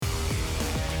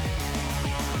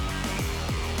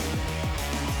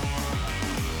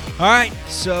All right,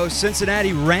 so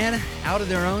Cincinnati ran out of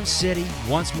their own city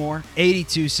once more,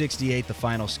 82-68 the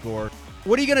final score.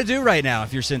 What are you going to do right now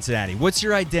if you're Cincinnati? What's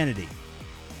your identity?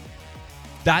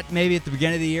 Thought maybe at the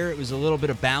beginning of the year it was a little bit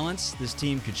of balance. This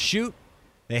team could shoot.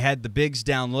 They had the bigs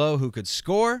down low who could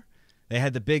score. They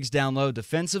had the bigs down low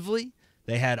defensively.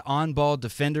 They had on-ball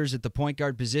defenders at the point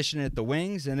guard position at the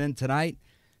wings. And then tonight,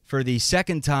 for the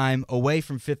second time away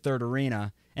from Fifth Third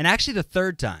Arena, and actually the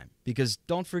third time, because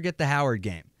don't forget the Howard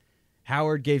game.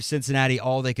 Howard gave Cincinnati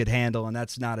all they could handle, and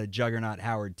that's not a juggernaut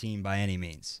Howard team by any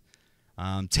means.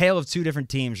 Tale of two different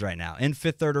teams right now. In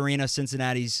Fifth Third Arena,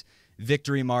 Cincinnati's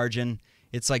victory margin,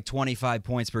 it's like 25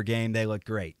 points per game. They look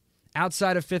great.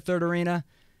 Outside of Fifth Third Arena,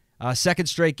 second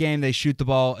straight game, they shoot the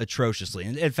ball atrociously.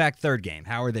 In fact, third game,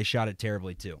 Howard, they shot it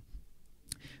terribly too.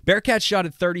 Bearcats shot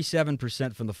at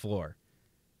 37% from the floor,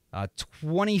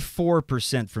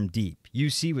 24% from deep.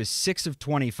 UC was 6 of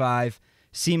 25.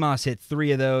 CMOS hit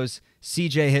 3 of those.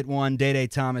 CJ hit 1. Day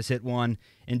Thomas hit 1.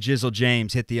 And Jizzle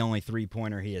James hit the only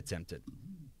three-pointer he attempted.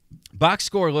 Box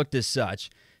score looked as such.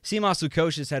 CMOS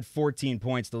Lukosius had 14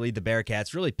 points to lead the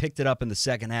Bearcats. Really picked it up in the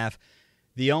second half.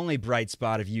 The only bright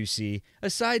spot of UC,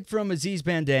 aside from Aziz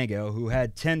Bandango, who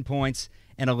had 10 points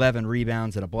and 11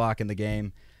 rebounds and a block in the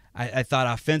game. I thought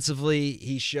offensively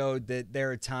he showed that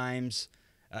there are times,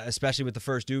 especially with the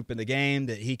first oop in the game,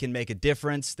 that he can make a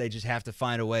difference. They just have to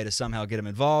find a way to somehow get him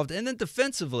involved. And then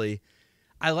defensively,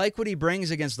 I like what he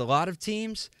brings against a lot of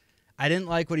teams. I didn't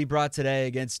like what he brought today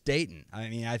against Dayton. I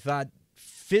mean, I thought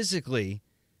physically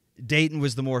Dayton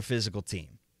was the more physical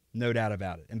team. No doubt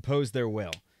about it. Imposed their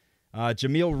will.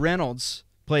 Jameel Reynolds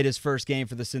played his first game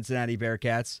for the Cincinnati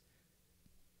Bearcats.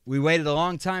 We waited a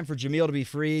long time for Jameel to be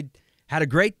freed. Had a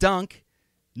great dunk.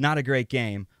 Not a great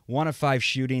game. 1 of 5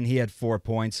 shooting. He had 4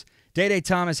 points. Day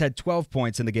Thomas had 12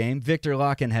 points in the game. Victor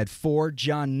Locken had 4.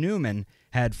 John Newman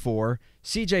had 4.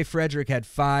 CJ Frederick had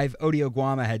 5. Odio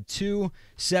Guama had 2.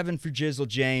 7 for Jizzle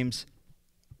James.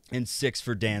 And 6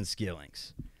 for Dan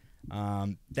Skillings.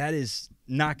 That is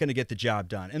not going to get the job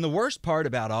done. And the worst part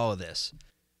about all of this,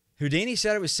 Houdini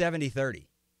said it was 70-30.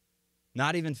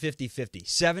 Not even 50-50.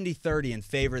 70-30 in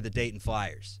favor of the Dayton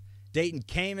Flyers. Dayton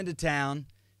came into town,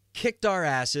 kicked our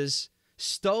asses,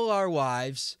 stole our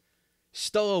wives,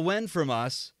 stole a win from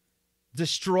us,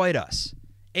 destroyed us.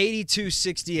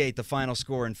 82-68, the final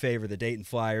score in favor of the Dayton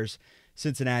Flyers.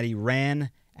 Cincinnati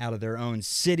ran out of their own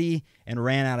city and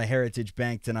ran out of Heritage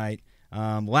Bank tonight.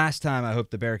 Last time, I hope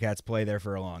the Bearcats play there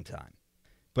for a long time.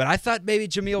 But I thought maybe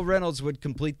Jameel Reynolds would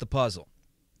complete the puzzle.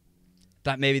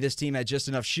 Thought maybe this team had just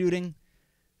enough shooting.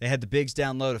 They had the bigs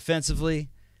down low defensively.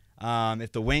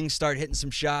 If the wings start hitting some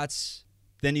shots,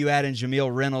 then you add in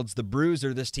Jameel Reynolds, the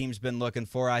bruiser this team's been looking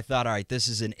for. I thought, all right, this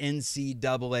is an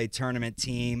NCAA tournament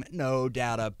team, no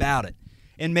doubt about it.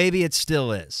 And maybe it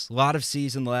still is. A lot of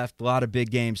season left, a lot of big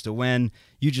games to win.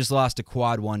 You just lost a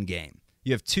quad 1 game.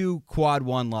 You have 2 quad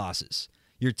 1 losses.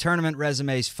 Your tournament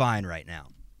resume's fine right now.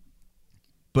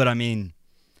 But, I mean,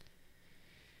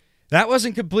 that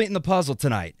wasn't completing the puzzle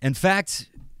tonight. In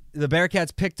fact, the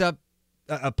Bearcats picked up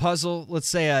a puzzle, let's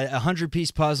say a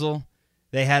 100-piece puzzle.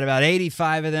 They had about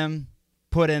 85 of them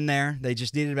put in there. They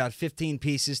just needed about 15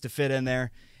 pieces to fit in there,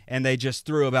 and they just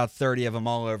threw about 30 of them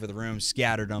all over the room,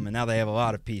 scattered them, and now they have a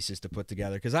lot of pieces to put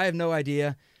together because I have no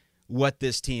idea what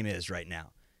this team is right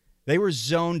now. They were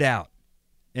zoned out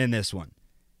in this one.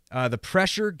 The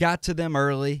pressure got to them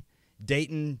early.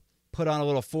 Dayton put on a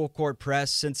little full-court press.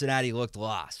 Cincinnati looked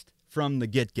lost from the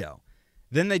get-go.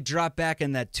 Then they dropped back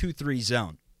in that 2-3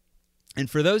 zone. And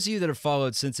for those of you that have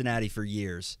followed Cincinnati for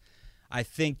years, I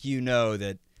think you know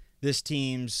that this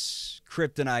team's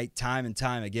kryptonite time and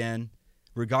time again,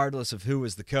 regardless of who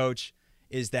was the coach,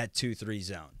 is that 2-3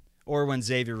 zone. Or when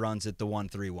Xavier runs it, the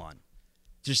 1-3-1.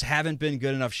 Just haven't been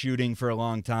good enough shooting for a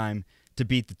long time to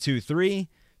beat the 2-3.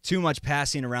 Too much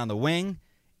passing around the wing.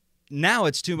 Now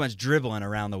it's too much dribbling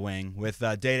around the wing with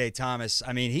Day Thomas.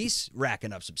 I mean, he's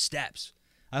racking up some steps.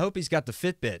 I hope he's got the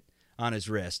Fitbit on his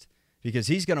wrist because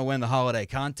he's going to win the holiday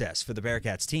contest for the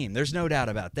Bearcats team. There's no doubt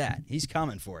about that. He's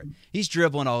coming for it. He's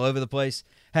dribbling all over the place.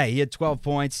 Hey, he had 12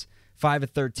 points, 5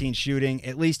 of 13 shooting.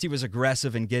 At least he was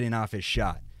aggressive in getting off his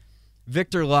shot.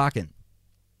 Victor Locken,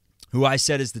 who I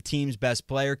said is the team's best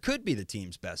player, could be the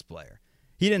team's best player.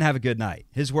 He didn't have a good night.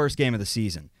 His worst game of the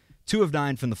season. 2 of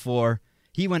 9 from the floor.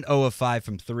 He went 0 of 5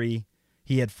 from 3.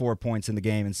 He had 4 points in the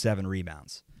game and 7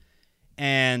 rebounds.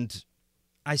 And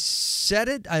I said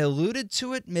it, I alluded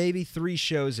to it maybe 3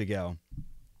 shows ago,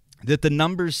 that the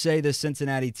numbers say the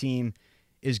Cincinnati team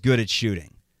is good at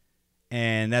shooting.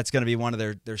 And that's going to be one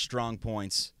of their strong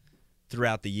points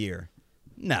throughout the year.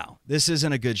 No, this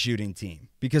isn't a good shooting team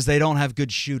because they don't have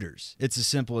good shooters. It's as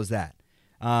simple as that.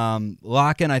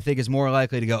 Locken, I think, is more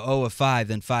likely to go 0 of 5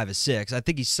 than 5 of 6. I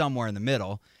think he's somewhere in the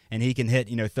middle, and he can hit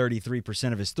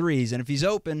 33% of his threes. And if he's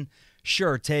open,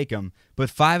 sure, take him. But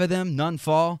 5 of them, none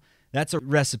fall. That's a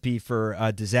recipe for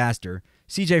disaster.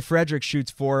 C.J. Frederick shoots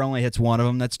 4, only hits 1 of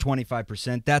them. That's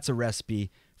 25%. That's a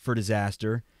recipe for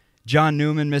disaster. John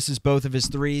Newman misses both of his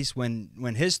threes.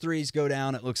 When his threes go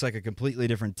down, it looks like a completely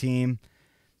different team.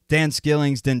 Dan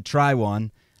Skillings didn't try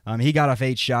one. He got off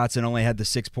 8 shots and only had the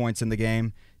 6 points in the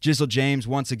game. Jizzle James,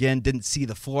 once again, didn't see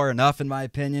the floor enough, in my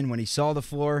opinion. When he saw the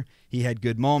floor, he had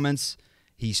good moments.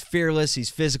 He's fearless. He's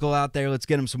physical out there. Let's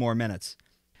get him some more minutes.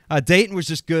 Dayton was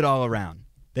just good all around.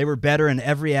 They were better in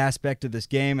every aspect of this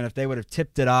game, and if they would have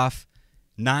tipped it off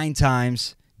 9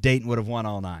 times, Dayton would have won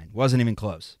all 9. Wasn't even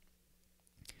close.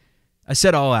 I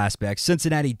said all aspects.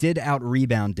 Cincinnati did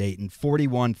out-rebound Dayton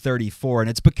 41-34, and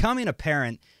it's becoming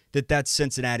apparent that that's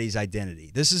Cincinnati's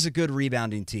identity. This is a good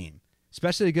rebounding team,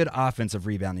 especially a good offensive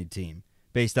rebounding team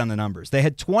based on the numbers. They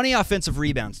had 20 offensive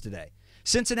rebounds today.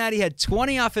 Cincinnati had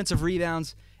 20 offensive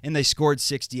rebounds, and they scored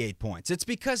 68 points. It's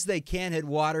because they can't hit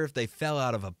water if they fell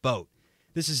out of a boat.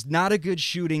 This is not a good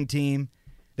shooting team.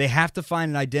 They have to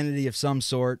find an identity of some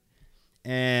sort,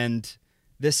 and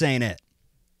this ain't it.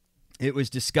 It was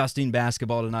disgusting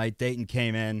basketball tonight. Dayton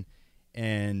came in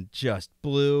and just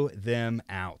blew them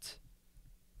out.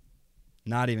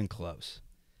 Not even close.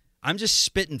 I'm just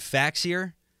spitting facts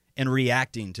here and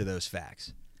reacting to those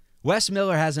facts. Wes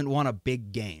Miller hasn't won a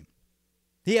big game.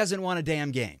 He hasn't won a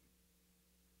damn game.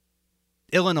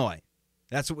 Illinois.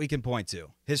 That's what we can point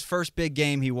to. His first big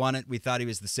game, he won it. We thought he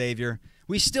was the savior.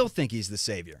 We still think he's the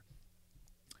savior.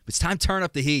 It's time to turn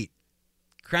up the heat.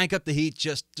 Crank up the heat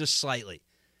just slightly.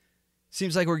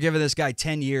 Seems like we're giving this guy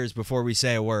 10 years before we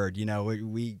say a word.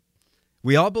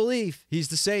 We all believe he's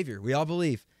the savior. We all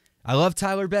believe. I love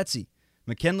Tyler Betsy.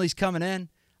 McKinley's coming in.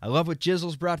 I love what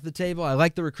Jizzle's brought to the table. I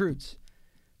like the recruits.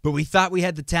 But we thought we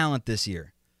had the talent this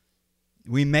year.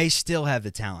 We may still have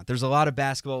the talent. There's a lot of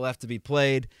basketball left to be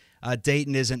played.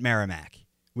 Dayton isn't Merrimack.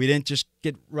 We didn't just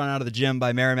get run out of the gym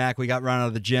by Merrimack. We got run out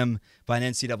of the gym by an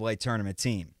NCAA tournament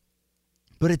team.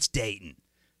 But it's Dayton.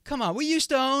 Come on, we used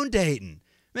to own Dayton.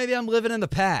 Maybe I'm living in the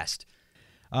past.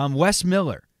 Wes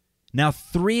Miller, now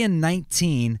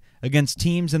 3-19 against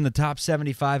teams in the top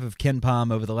 75 of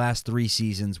KenPom over the last 3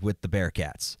 seasons with the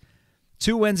Bearcats.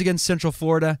 2 wins against Central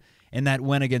Florida and that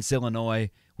win against Illinois,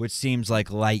 which seems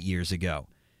like light years ago.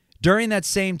 During that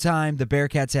same time, the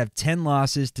Bearcats have 10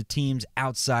 losses to teams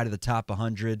outside of the top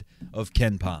 100 of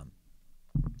KenPom.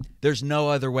 There's no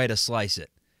other way to slice it.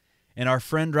 And our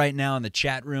friend right now in the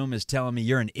chat room is telling me,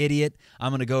 you're an idiot.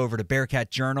 I'm going to go over to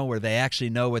Bearcat Journal where they actually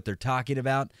know what they're talking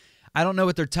about. I don't know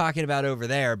what they're talking about over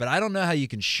there, but I don't know how you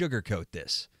can sugarcoat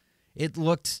this. It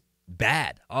looked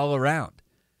bad all around.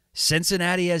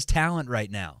 Cincinnati has talent right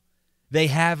now. They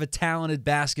have a talented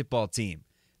basketball team.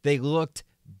 They looked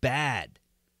bad.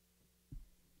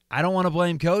 I don't want to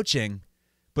blame coaching,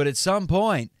 but at some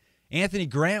point, Anthony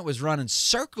Grant was running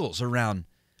circles around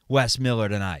Wes Miller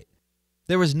tonight.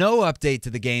 There was no update to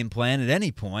the game plan at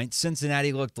any point.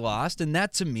 Cincinnati looked lost, and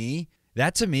that to me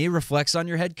reflects on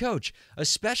your head coach,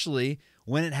 especially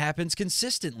when it happens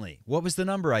consistently. What was the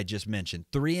number I just mentioned?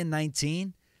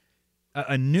 3-19?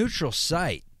 A neutral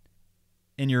site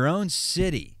in your own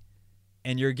city,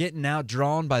 and you're getting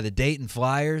outdrawn by the Dayton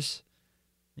Flyers?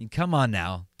 I mean, come on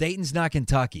now. Dayton's not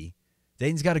Kentucky.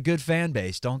 Dayton's got a good fan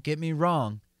base, don't get me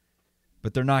wrong,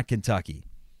 but they're not Kentucky.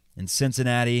 And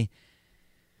Cincinnati,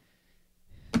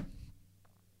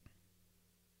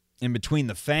 in between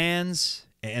the fans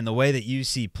and the way that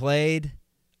UC played,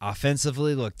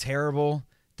 offensively looked terrible.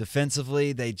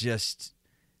 Defensively, they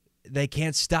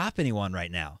can't stop anyone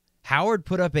right now. Howard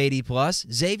put up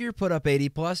 80+. Xavier put up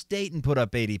 80+. Dayton put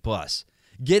up 80+.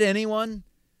 Get anyone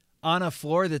on a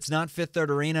floor that's not Fifth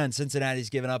Third Arena, and Cincinnati's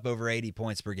giving up over 80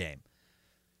 points per game.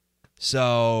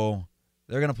 So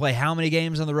they're going to play how many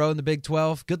games on the road in the Big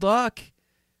 12? Good luck.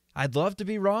 I'd love to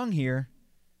be wrong here.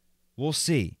 We'll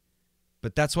see.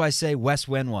 But that's why I say Wes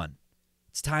win one.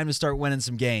 It's time to start winning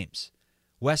some games.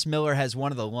 Wes Miller has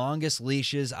one of the longest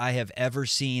leashes I have ever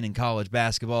seen in college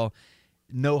basketball.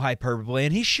 No hyperbole,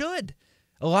 and he should.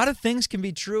 A lot of things can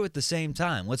be true at the same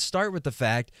time. Let's start with the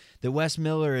fact that Wes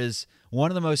Miller is one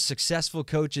of the most successful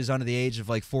coaches under the age of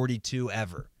 42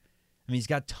 ever. I mean, he's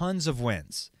got tons of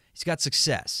wins. He's got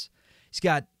success. He's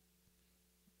got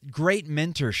great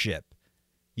mentorship.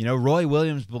 Roy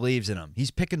Williams believes in him.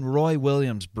 He's picking Roy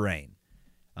Williams' brain.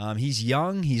 He's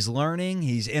young. He's learning.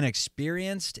 He's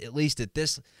inexperienced, at least at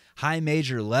this high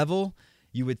major level.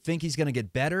 You would think he's going to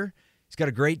get better. He's got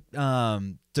a great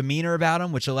demeanor about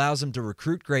him, which allows him to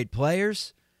recruit great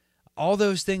players. All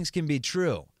those things can be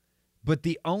true. But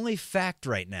the only fact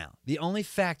right now, the only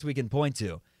fact we can point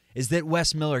to is that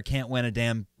Wes Miller can't win a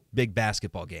damn big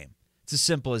basketball game. It's as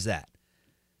simple as that.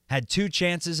 Had 2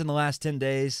 chances in the last 10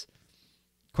 days.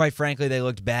 Quite frankly, they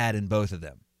looked bad in both of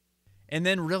them. And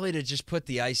then really to just put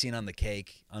the icing on the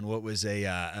cake on what was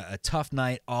a tough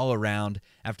night all around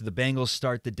after the Bengals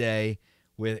start the day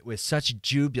with such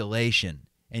jubilation.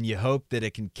 And you hope that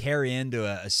it can carry into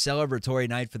a celebratory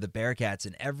night for the Bearcats.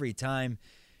 And every time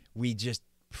we just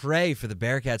pray for the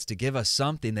Bearcats to give us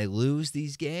something, they lose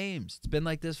these games. It's been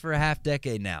like this for a half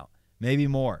decade now, maybe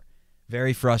more.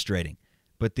 Very frustrating.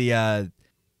 But the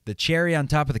cherry on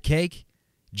top of the cake,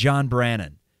 John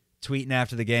Brannon tweeting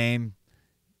after the game,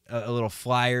 a little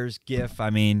Flyers gif. I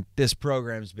mean, this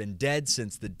program's been dead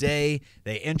since the day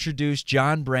they introduced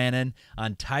John Brannon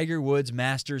on Tiger Woods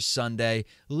Masters Sunday,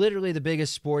 literally the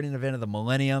biggest sporting event of the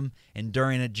millennium, and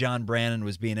during it, John Brannon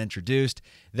was being introduced.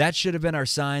 That should have been our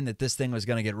sign that this thing was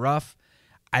going to get rough.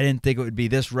 I didn't think it would be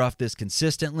this rough this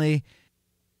consistently,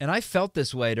 and I felt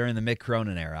this way during the Mick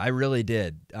Cronin era. I really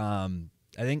did. I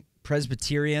think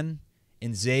Presbyterian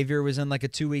and Xavier was in like a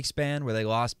 2-week span where they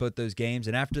lost both those games.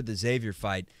 And after the Xavier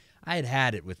fight, I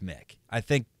had it with Mick. I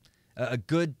think a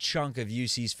good chunk of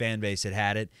UC's fan base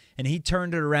had it, and he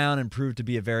turned it around and proved to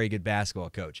be a very good basketball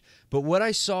coach. But what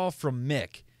I saw from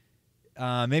Mick,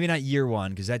 maybe not year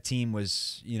 1 because that team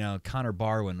was, Connor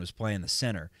Barwin was playing the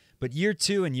center, but year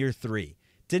 2 and year 3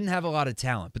 didn't have a lot of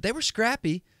talent, but they were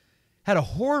scrappy. Had a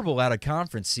horrible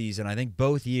out-of-conference season, I think,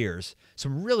 both years.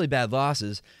 Some really bad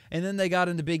losses. And then they got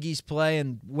into Big East play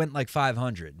and went like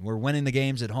 500. We're winning the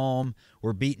games at home.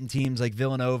 We're beating teams like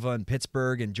Villanova and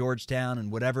Pittsburgh and Georgetown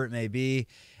and whatever it may be.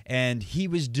 And he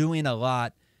was doing a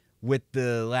lot with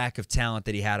the lack of talent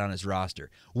that he had on his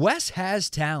roster. Wes has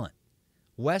talent.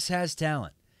 Wes has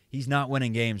talent. He's not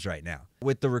winning games right now.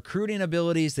 With the recruiting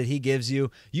abilities that he gives you,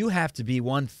 you have to be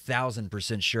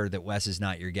 1,000% sure that Wes is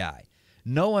not your guy.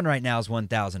 No one right now is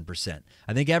 1,000%.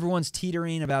 I think everyone's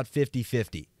teetering about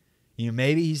 50-50.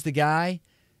 Maybe he's the guy.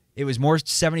 It was more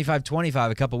 75-25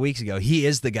 a couple weeks ago. He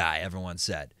is the guy, everyone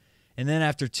said. And then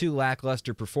after 2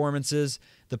 lackluster performances,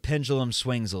 the pendulum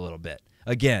swings a little bit.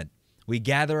 Again, we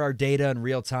gather our data in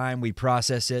real time, we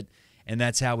process it, and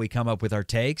that's how we come up with our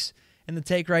takes. And the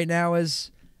take right now is,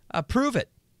 prove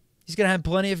it. He's going to have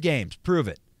plenty of games. Prove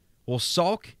it. We'll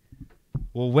sulk.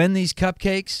 We'll win these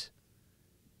cupcakes.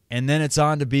 And then it's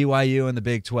on to BYU in the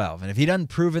Big 12. And if he doesn't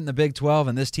prove it in the Big 12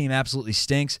 and this team absolutely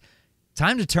stinks,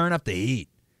 time to turn up the heat.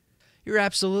 You're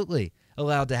absolutely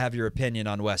allowed to have your opinion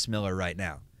on Wes Miller right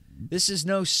now. This is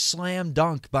no slam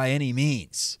dunk by any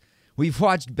means. We've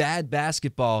watched bad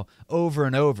basketball over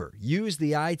and over. Use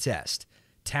the eye test.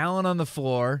 Talent on the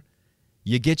floor,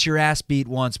 you get your ass beat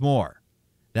once more.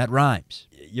 That rhymes.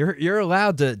 You're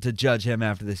allowed to judge him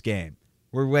after this game.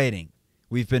 We're waiting.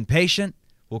 We've been patient.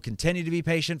 We'll continue to be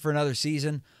patient for another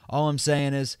season. All I'm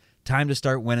saying is time to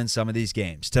start winning some of these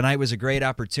games. Tonight was a great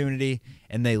opportunity,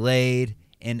 and they laid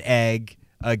an egg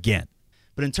again.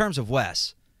 But in terms of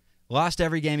Wes, lost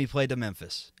every game he played to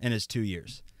Memphis in his 2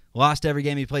 years. Lost every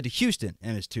game he played to Houston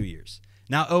in his 2 years.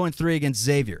 Now 0-3 against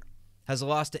Xavier. Has a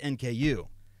loss to NKU.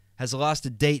 Has a loss to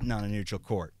Dayton on a neutral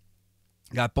court.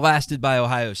 Got blasted by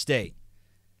Ohio State.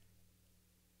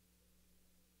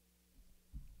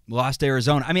 Lost to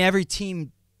Arizona. I mean, every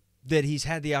team that he's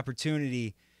had the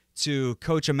opportunity to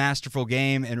coach a masterful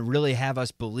game and really have us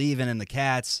believing in the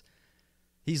Cats,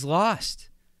 he's lost.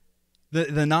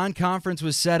 The non-conference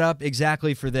was set up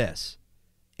exactly for this.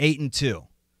 8-2.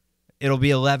 It'll be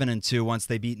 11-2 once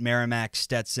they beat Merrimack,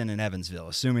 Stetson, and Evansville,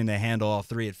 assuming they handle all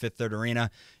 3 at Fifth Third Arena.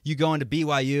 You go into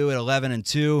BYU at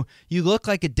 11-2. You look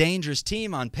like a dangerous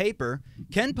team on paper.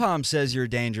 Ken Palm says you're a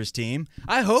dangerous team.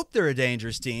 I hope they're a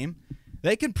dangerous team.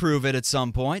 They can prove it at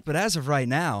some point, but as of right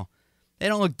now, they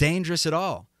don't look dangerous at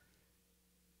all.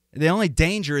 The only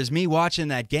danger is me watching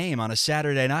that game on a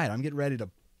Saturday night. I'm getting ready to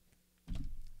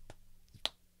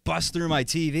bust through my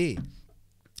TV.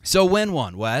 So win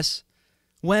one, Wes.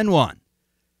 Win one.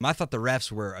 I thought the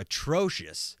refs were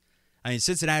atrocious. I mean,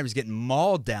 Cincinnati was getting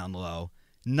mauled down low.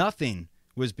 Nothing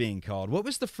was being called. What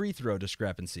was the free throw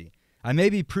discrepancy? I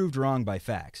may be proved wrong by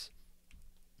facts.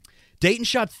 Dayton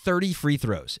shot 30 free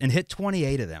throws and hit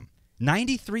 28 of them.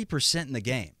 93% in the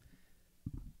game.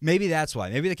 Maybe that's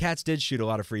why. Maybe the Cats did shoot a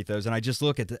lot of free throws, and I just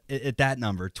look at that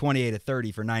number, 28 of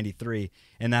 30 for 93,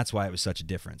 and that's why it was such a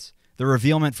difference. The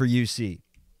revealment for UC.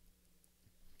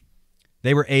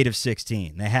 They were 8 of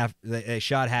 16. They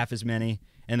shot half as many,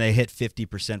 and they hit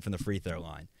 50% from the free throw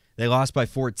line. They lost by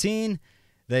 14.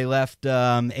 They left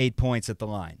 8 points at the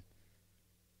line.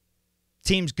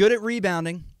 Team's good at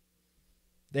rebounding.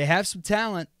 They have some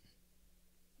talent.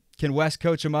 Can West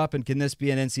coach them up, and can this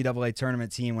be an NCAA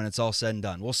tournament team when it's all said and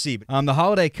done? We'll see. The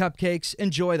holiday cupcakes,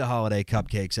 enjoy the holiday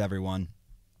cupcakes, everyone.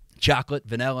 Chocolate,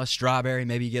 vanilla, strawberry,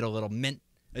 maybe you get a little mint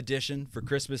edition for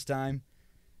Christmas time.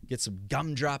 Get some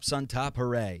gumdrops on top,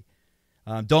 hooray.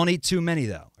 Don't eat too many,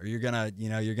 though, or you're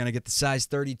gonna get the size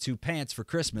 32 pants for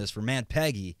Christmas from Aunt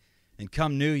Peggy, and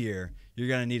come New Year, you're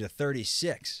gonna need a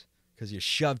 36 because you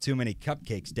shoved too many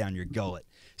cupcakes down your gullet.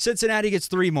 Cincinnati gets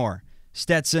 3 more.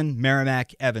 Stetson,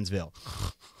 Merrimack, Evansville.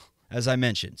 As I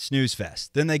mentioned, snooze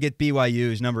fest. Then they get BYU,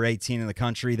 who's number 18 in the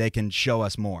country. They can show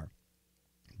us more.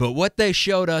 But what they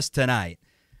showed us tonight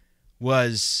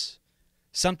was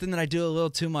something that I do a little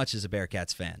too much as a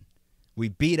Bearcats fan. We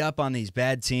beat up on these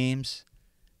bad teams.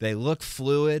 They look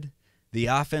fluid. The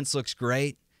offense looks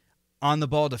great. On the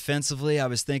ball defensively, I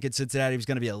was thinking Cincinnati was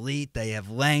going to be elite. They have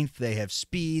length, they have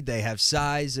speed, they have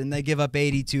size, and they give up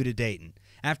 82 to Dayton.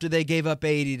 After they gave up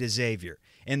 80 to Xavier.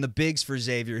 And the bigs for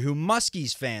Xavier, who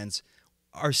Muskies fans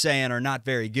are saying are not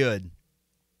very good,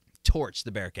 torched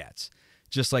the Bearcats,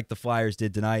 just like the Flyers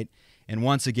did tonight. And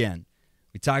once again,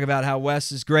 we talk about how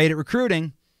Wes is great at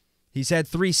recruiting. He's had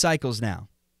 3 cycles now,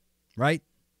 right?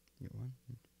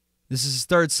 This is his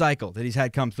 3rd cycle that he's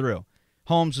had come through.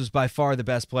 Holmes was by far the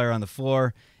best player on the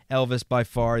floor. Elvis by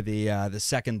far the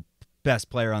 2nd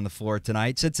best player on the floor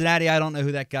tonight. Cincinnati, I don't know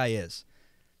who that guy is.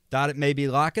 Thought it may be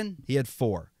Locken. He had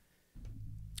 4.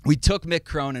 We took Mick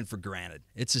Cronin for granted.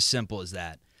 It's as simple as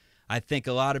that. I think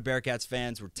a lot of Bearcats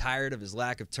fans were tired of his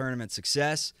lack of tournament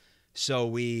success, so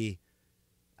we,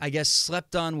 I guess,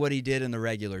 slept on what he did in the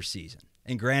regular season.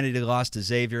 And granted, he lost to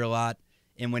Xavier a lot,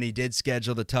 and when he did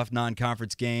schedule the tough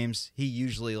non-conference games, he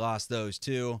usually lost those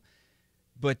too.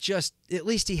 But just, at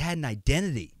least he had an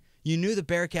identity. You knew the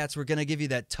Bearcats were going to give you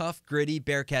that tough, gritty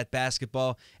Bearcat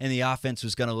basketball, and the offense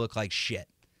was going to look like shit.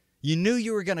 You knew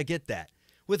you were going to get that.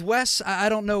 With Wes, I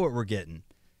don't know what we're getting.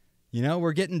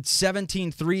 We're getting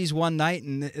 17 threes one night,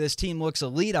 and this team looks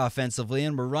elite offensively,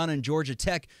 and we're running Georgia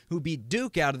Tech, who beat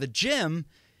Duke out of the gym,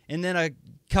 and then a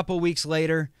couple weeks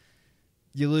later,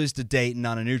 you lose to Dayton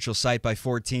on a neutral site by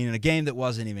 14 in a game that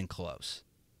wasn't even close.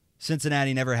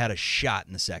 Cincinnati never had a shot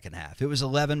in the second half. It was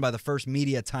 11 by the first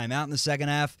media timeout in the second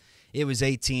half. It was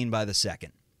 18 by the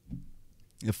second.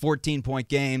 The 14-point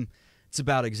game, it's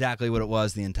about exactly what it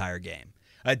was the entire game.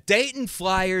 A Dayton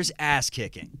Flyers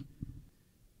ass-kicking.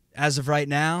 As of right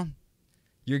now,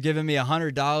 you're giving me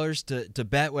 $100 to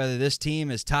bet whether this team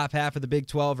is top half of the Big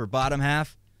 12 or bottom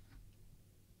half.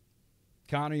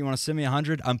 Connor, you want to send me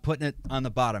 $100? I'm putting it on the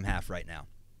bottom half right now.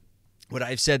 Would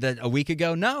I have said that a week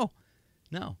ago? No.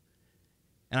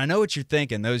 And I know what you're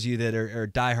thinking, those of you that are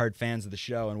diehard fans of the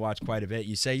show and watch quite a bit.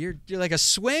 You say, you're like a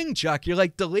swing, Chuck. You're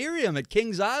like delirium at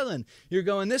Kings Island. You're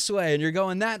going this way and you're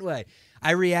going that way.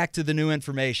 I react to the new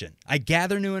information. I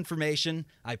gather new information,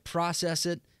 I process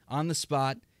it on the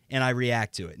spot, and I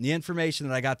react to it. And the information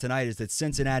that I got tonight is that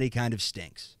Cincinnati kind of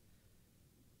stinks.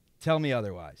 Tell me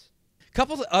otherwise. A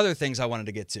couple of other things I wanted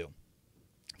to get to.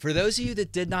 For those of you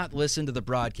that did not listen to the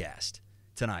broadcast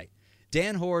tonight,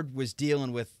 Dan Horde was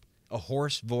dealing with a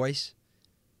hoarse voice,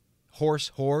 hoarse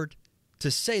horde, to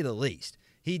say the least.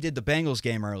 He did the Bengals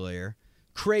game earlier,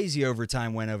 crazy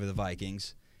overtime win over the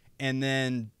Vikings, and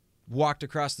then walked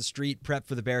across the street, prepped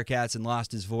for the Bearcats, and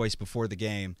lost his voice before the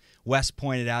game. Wes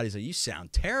pointed out, he's like, you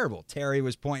sound terrible. Terry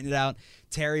was pointing it out.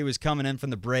 Terry was coming in from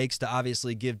the breaks to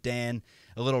obviously give Dan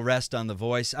a little rest on the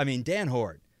voice. I mean, Dan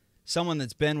Horde, someone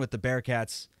that's been with the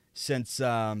Bearcats since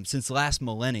last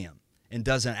millennium and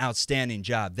does an outstanding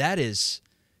job. That is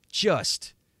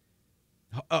just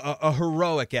a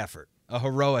heroic effort,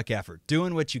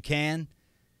 doing what you can.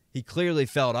 He clearly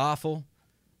felt awful,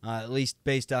 at least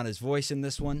based on his voice in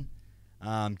this one.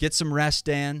 Get some rest,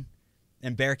 Dan,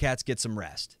 and Bearcats get some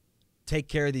rest. Take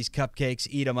care of these cupcakes,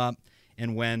 eat them up,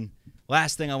 and win.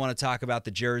 Last thing I want to talk about,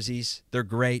 the jerseys. They're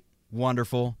great,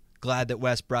 wonderful. Glad that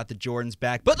Wes brought the Jordans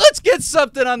back. But let's get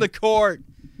something on the court.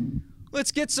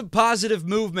 Let's get some positive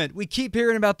movement. We keep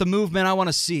hearing about the movement. I want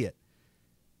to see it.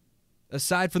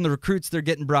 Aside from the recruits they're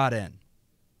getting brought in.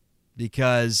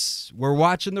 Because we're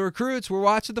watching the recruits. We're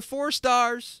watching the 4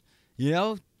 stars.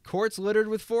 Court's littered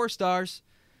with 4 stars.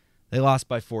 They lost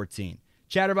by 14.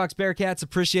 Chatterbox Bearcats,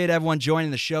 appreciate everyone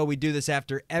joining the show. We do this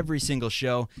after every single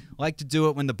show. Like to do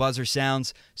it when the buzzer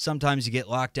sounds. Sometimes you get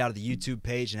locked out of the YouTube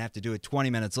page and have to do it 20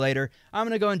 minutes later. I'm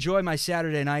going to go enjoy my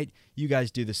Saturday night. You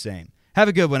guys do the same. Have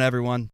a good one, everyone.